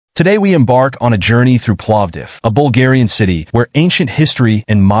Today we embark on a journey through Plovdiv, a Bulgarian city where ancient history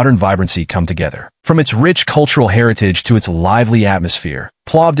and modern vibrancy come together. From its rich cultural heritage to its lively atmosphere,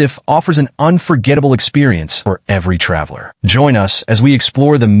 Plovdiv offers an unforgettable experience for every traveler. Join us as we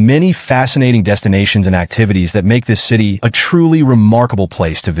explore the many fascinating destinations and activities that make this city a truly remarkable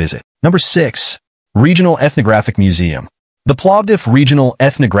place to visit. Number 6. Regional Ethnographic Museum. The Plovdiv Regional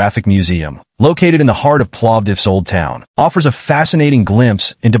Ethnographic Museum, located in the heart of Plovdiv's Old Town, offers a fascinating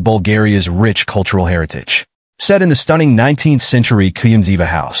glimpse into Bulgaria's rich cultural heritage. Set in the stunning 19th-century Kuyumziva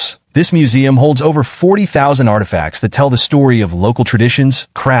house, this museum holds over 40,000 artifacts that tell the story of local traditions,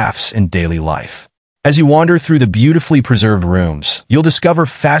 crafts, and daily life. As you wander through the beautifully preserved rooms, you'll discover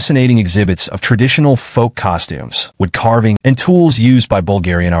fascinating exhibits of traditional folk costumes, wood carving, and tools used by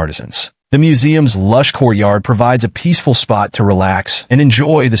Bulgarian artisans. The museum's lush courtyard provides a peaceful spot to relax and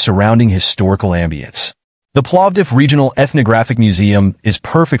enjoy the surrounding historical ambience. The Plovdiv Regional Ethnographic Museum is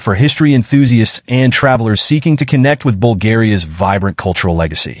perfect for history enthusiasts and travelers seeking to connect with Bulgaria's vibrant cultural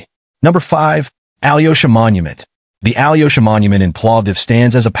legacy. Number 5. Alyosha Monument. The Alyosha Monument in Plovdiv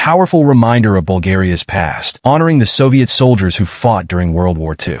stands as a powerful reminder of Bulgaria's past, honoring the Soviet soldiers who fought during World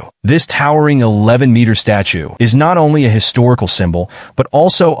War II. This towering 11-meter statue is not only a historical symbol, but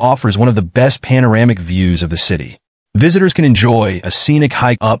also offers one of the best panoramic views of the city. Visitors can enjoy a scenic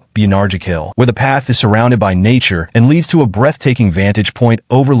hike up Bunarjik Hill, where the path is surrounded by nature and leads to a breathtaking vantage point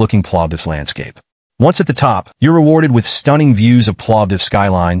overlooking Plovdiv's landscape. Once at the top, you're rewarded with stunning views of Plovdiv's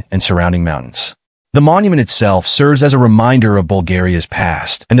skyline and surrounding mountains. The monument itself serves as a reminder of Bulgaria's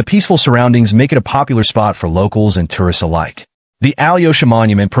past, and the peaceful surroundings make it a popular spot for locals and tourists alike. The Alyosha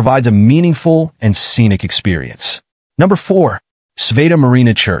Monument provides a meaningful and scenic experience. Number 4. Sveta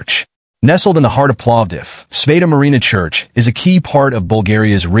Marina Church. Nestled in the heart of Plovdiv, Sveta Marina Church is a key part of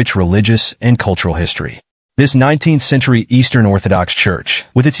Bulgaria's rich religious and cultural history. This 19th-century Eastern Orthodox church,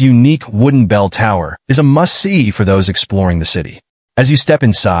 with its unique wooden bell tower, is a must-see for those exploring the city. As you step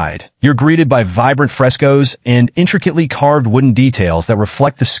inside, you're greeted by vibrant frescoes and intricately carved wooden details that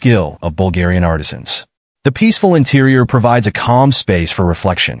reflect the skill of Bulgarian artisans. The peaceful interior provides a calm space for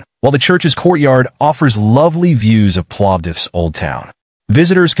reflection, while the church's courtyard offers lovely views of Plovdiv's Old Town.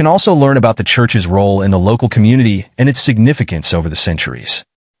 Visitors can also learn about the church's role in the local community and its significance over the centuries.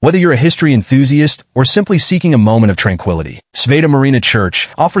 Whether you're a history enthusiast or simply seeking a moment of tranquility, Sveta Marina Church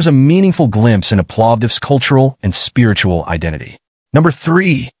offers a meaningful glimpse into Plovdiv's cultural and spiritual identity. Number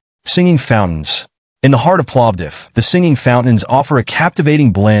 3. Singing Fountains. In the heart of Plovdiv, the singing fountains offer a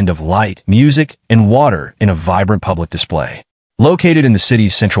captivating blend of light, music, and water in a vibrant public display. Located in the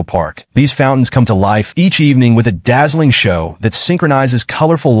city's Central Park, these fountains come to life each evening with a dazzling show that synchronizes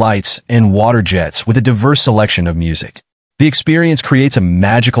colorful lights and water jets with a diverse selection of music. The experience creates a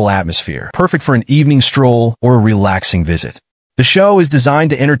magical atmosphere, perfect for an evening stroll or a relaxing visit. The show is designed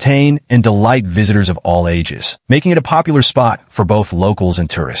to entertain and delight visitors of all ages, making it a popular spot for both locals and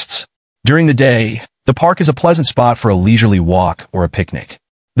tourists. During the day, the park is a pleasant spot for a leisurely walk or a picnic.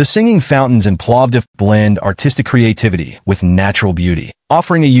 The singing fountains in Plovdiv blend artistic creativity with natural beauty,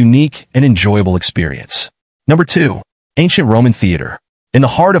 offering a unique and enjoyable experience. Number 2. Ancient Roman Theater. In the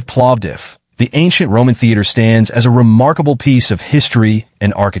heart of Plovdiv, the ancient Roman theater stands as a remarkable piece of history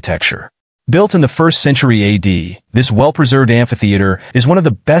and architecture. Built in the 1st century AD, this well-preserved amphitheater is one of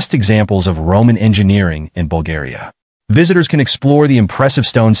the best examples of Roman engineering in Bulgaria. Visitors can explore the impressive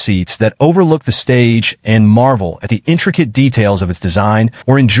stone seats that overlook the stage and marvel at the intricate details of its design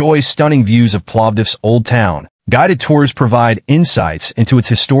or enjoy stunning views of Plovdiv's Old Town. Guided tours provide insights into its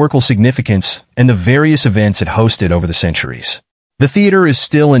historical significance and the various events it hosted over the centuries. The theater is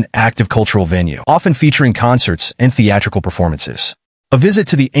still an active cultural venue, often featuring concerts and theatrical performances. A visit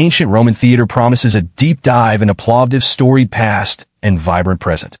to the ancient Roman theater promises a deep dive into Plovdiv's storied past and vibrant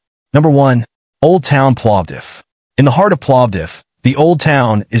present. Number 1. Old Town Plovdiv. In the heart of Plovdiv, the Old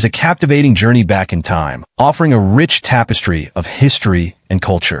Town is a captivating journey back in time, offering a rich tapestry of history and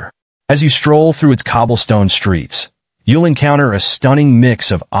culture. As you stroll through its cobblestone streets, you'll encounter a stunning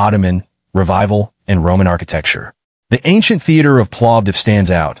mix of Ottoman, Revival, and Roman architecture. The ancient theater of Plovdiv stands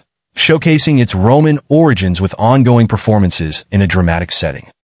out, showcasing its Roman origins with ongoing performances in a dramatic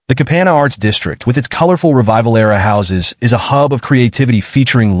setting. The Kapana Arts District, with its colorful Revival-era houses, is a hub of creativity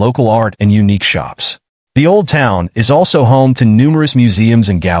featuring local art and unique shops. The Old Town is also home to numerous museums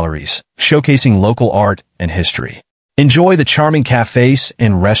and galleries, showcasing local art and history. Enjoy the charming cafes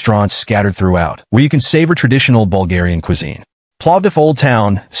and restaurants scattered throughout, where you can savor traditional Bulgarian cuisine. Plovdiv Old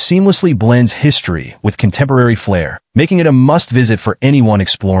Town seamlessly blends history with contemporary flair, making it a must-visit for anyone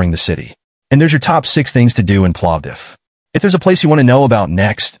exploring the city. And there's your top 6 things to do in Plovdiv. If there's a place you want to know about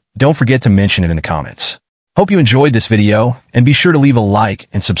next, don't forget to mention it in the comments. Hope you enjoyed this video, and be sure to leave a like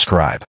and subscribe.